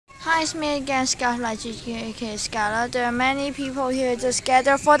guys, me again, Scarlet GTK Scarlet. There are many people here just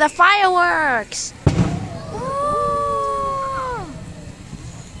gather for the fireworks.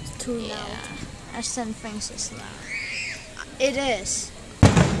 It's too loud. Ashton thinks it's loud. It is.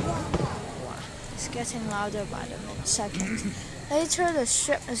 It's getting louder by the second. Later the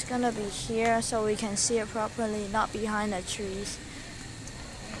strip is gonna be here so we can see it properly, not behind the trees.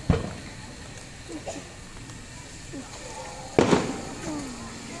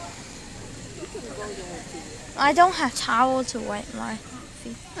 I don't have towel to wipe my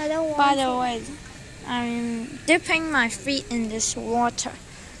feet. I don't want By the way, I'm dipping my feet in this water.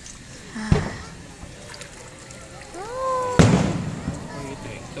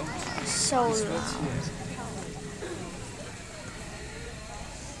 So loud.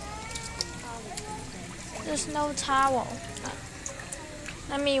 There's no towel.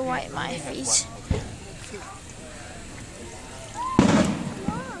 Let me wipe my feet.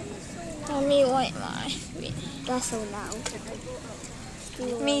 Let me wipe my feet. That's so loud.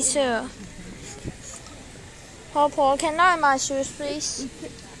 Me too. Paul, can I have my shoes, please?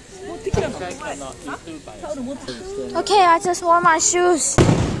 Okay, I just wore my shoes.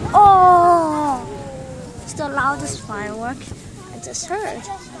 Oh! It's the loudest firework I just heard.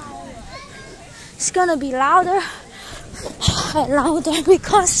 It's gonna be louder and louder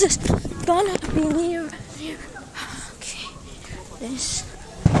because it's gonna be near. Okay, this.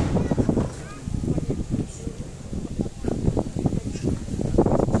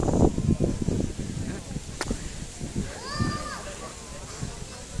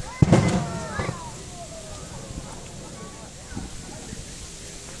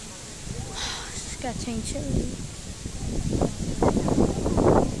 It's getting chilly.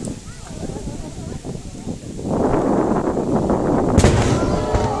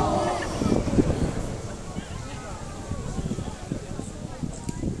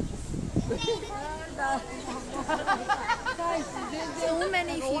 So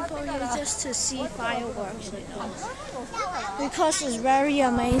many people here just to see fireworks, you know, because it's very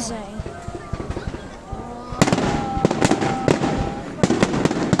amazing.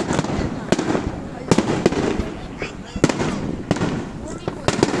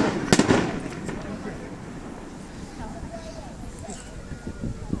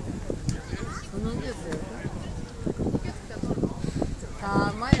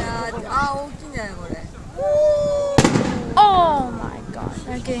 Oh my gosh,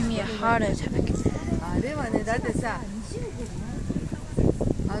 that gave me a heart attack. あれはね、だってさ、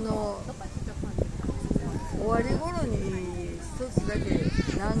終わり頃に一つだけ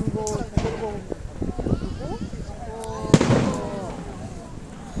南郷どこ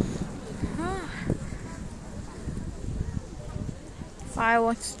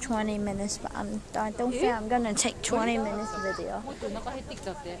Fireworks 20 minutes, but I don't think I'm gonna take 20 minutes video.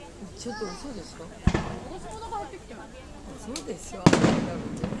 ちょっと嘘でしょそうですよ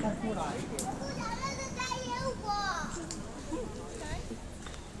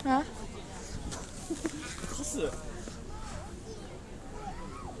Huh?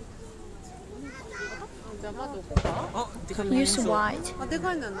 Use white.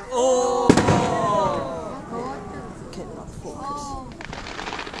 Cannot focus.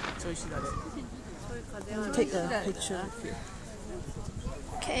 Take a picture.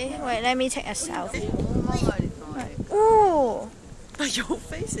 Okay, wait, let me take a selfie. Ooh! Your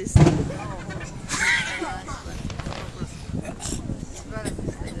face is.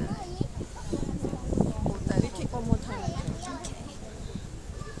 One more time.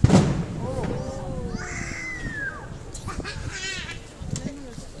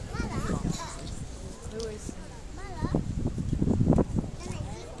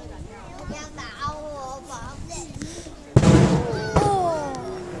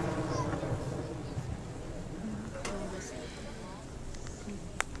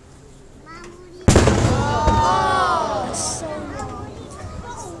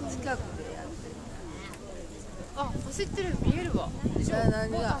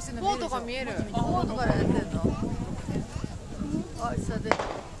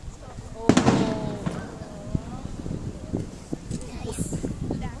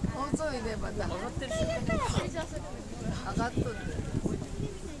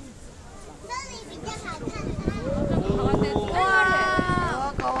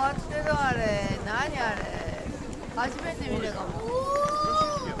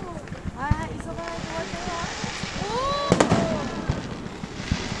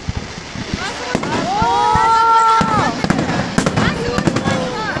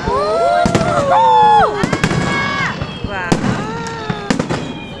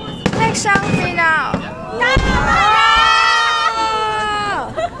 Take selfie now.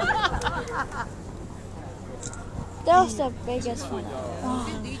 That was the biggest one. Oh,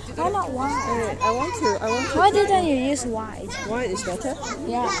 why not wide? I want to. Why didn't you use wide? Wide is better.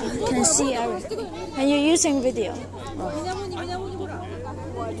 Yeah, you can see everything. And you're using video.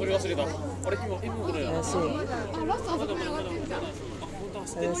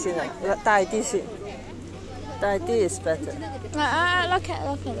大啲先，大啲 is better. Look at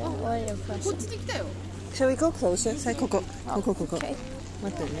it. Where you're pressing. Shall we go closer? 細嗰個，嗰個。 Okay.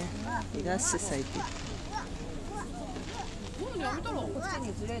 乜嘢咧？而家蝕細啲。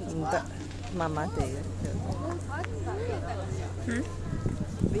唔得，慢慢地嘅。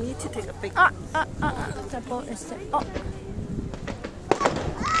We need to take a big. The boat is there. Oh.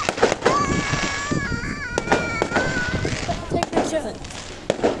 Take picture.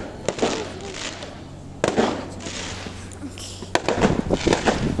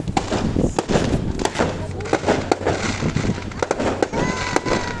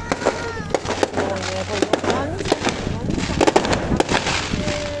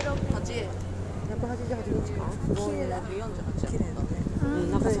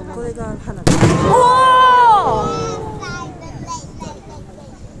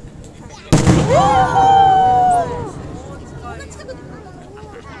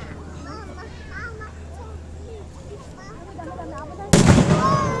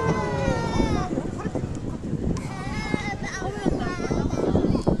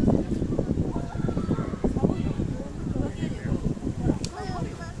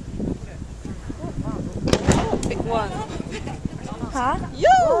 Huh? Yo!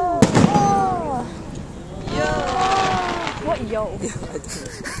 Oh. Yo! What yo?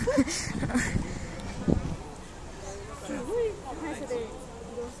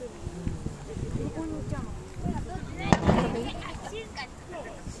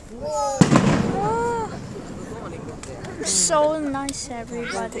 So nice,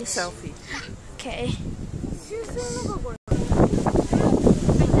 everybody. Take selfie. Okay.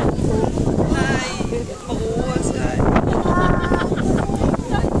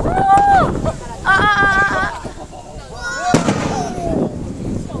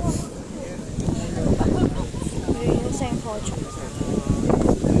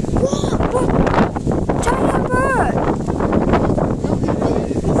 Giant bird!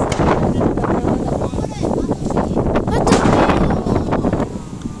 What the heck?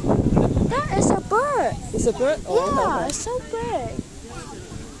 That is a bird! It's a bird? Yeah, it's so big.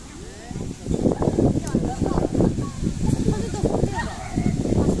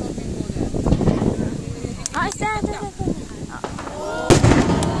 It's there.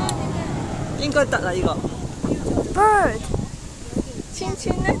 應該得啦呢個。Bird! 千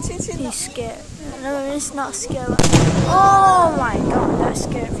千咧，千千。 He's scared. No, he's not scared. Oh my god, that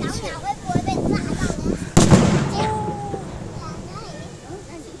scared me too.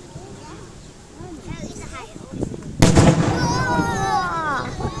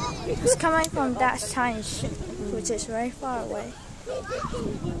 It's coming from that tiny ship, which is very far away.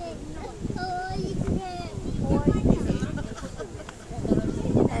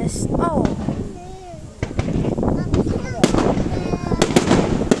 Oh.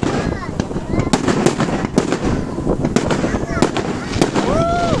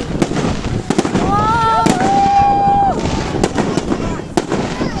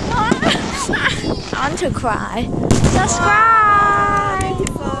 To cry. Subscribe!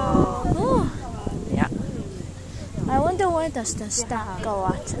 Oh, yeah. I wonder where does the stuff go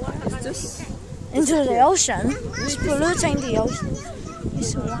at? It's just Into the ocean. It's polluting the ocean.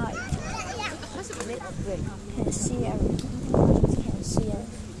 It's white. Can see everything. Can see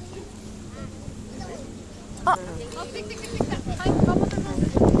everything. Oh!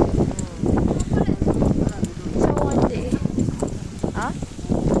 So windy. Huh?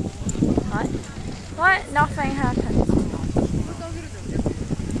 What? What? Nothing happened.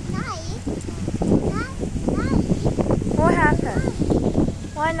 What happened?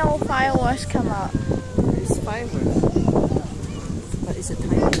 Why no fireworks come out? it's fireworks. But it's a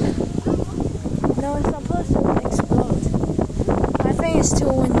tiny one. No, it's supposed to explode. I think it's too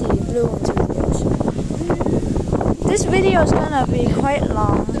windy. It blew into the ocean. This video is gonna be quite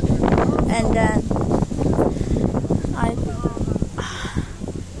long, and then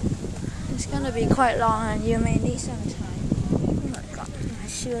it's gonna be quite long, and you may need some time. Oh my god, my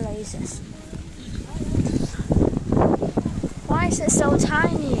shoelaces. Why is it so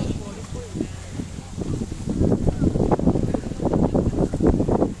tiny?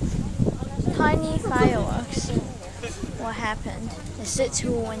 Tiny fireworks. What happened? Is it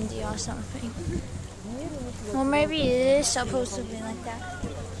too windy or something? Or maybe it is supposed to be like that.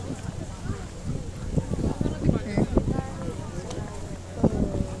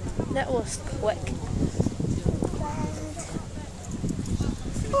 That was quick.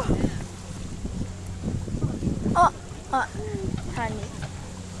 Honey.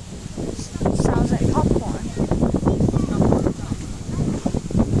 Sounds like popcorn.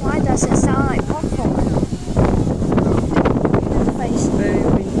 Why does it sound like popcorn? Face. Very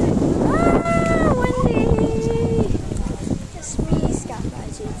windy. Ah, windy! It's me, Scapa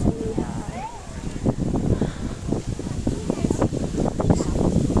GT. Hi.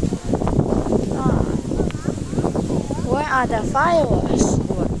 Where are the fireworks?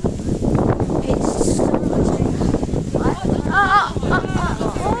 It's so much. What?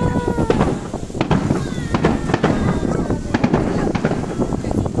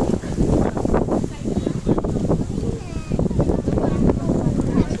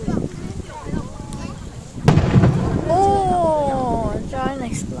 Oh, giant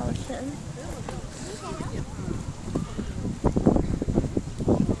explosion.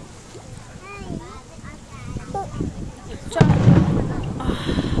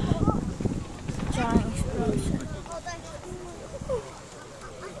 Giant explosion.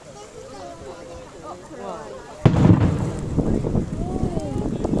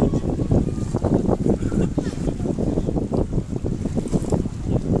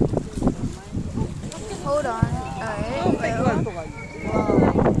 Hold on.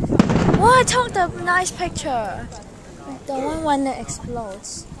 Oh, I took the nice picture. The one when it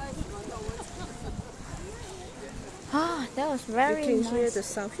explodes. Ah, that was very You can hear nice. the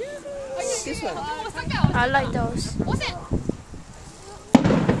sound. This one. I like those.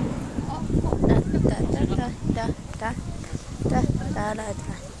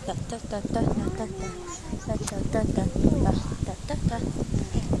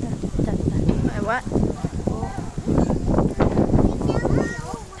 Wait, what?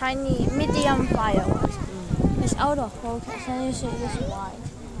 Tiny, medium fireworks. It's out of focus. Can you see this wide?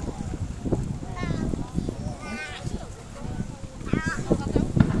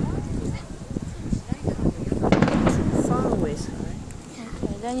 Far away.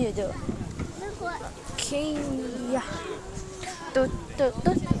 Okay, then you do. Okay, yeah.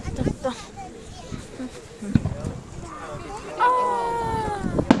 Ah!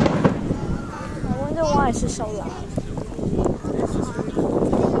 I wonder why it's so loud.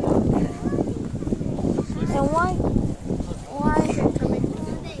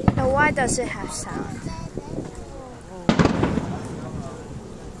 And why does it have sound?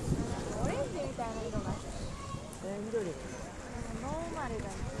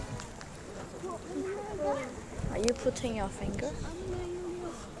 Are you putting your finger?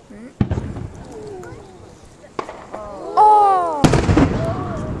 Oh!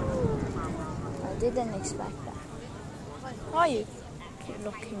 I didn't expect that. Why you keep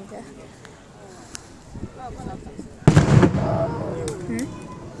looking there?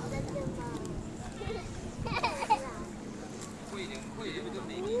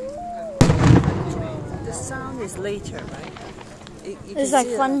 The sound is later, right? You It's can like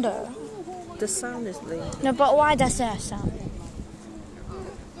see thunder. The sound is later. No, but why does it have sound?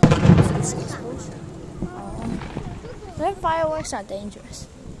 It's explosion. Oh. Then fireworks are dangerous.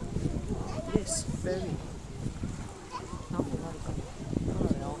 Yes, very.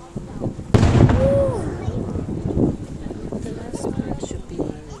 The last one should be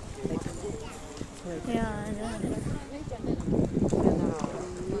like. Yeah, I know.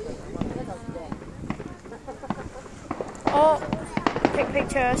 Oh, take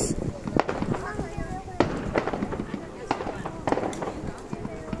pictures.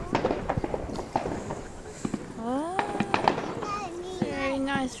 Oh, very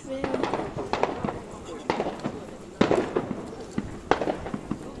nice view.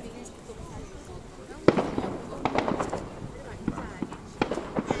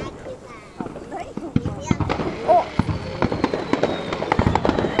 Oh.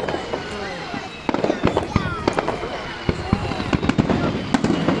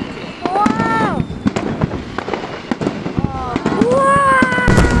 Wow!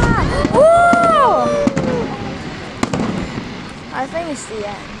 Wow! Woo! I think it's the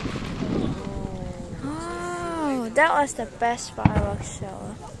end. Oh, that was the best fireworks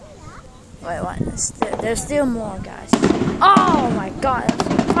show. Wait, what? There's still more, guys. Oh my god,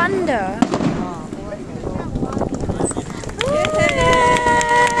 that's thunder!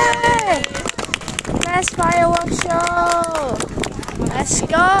 Yay! Best fireworks show! Let's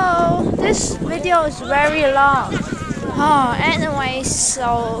go! This video is very long. Oh, anyways,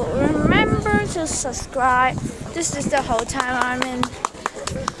 so remember to subscribe. This is the whole time I'm in.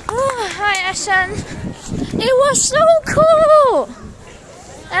 Oh, hi, Ashen. It was so cool!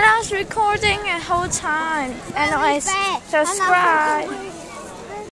 And I was recording the whole time. Anyways, subscribe.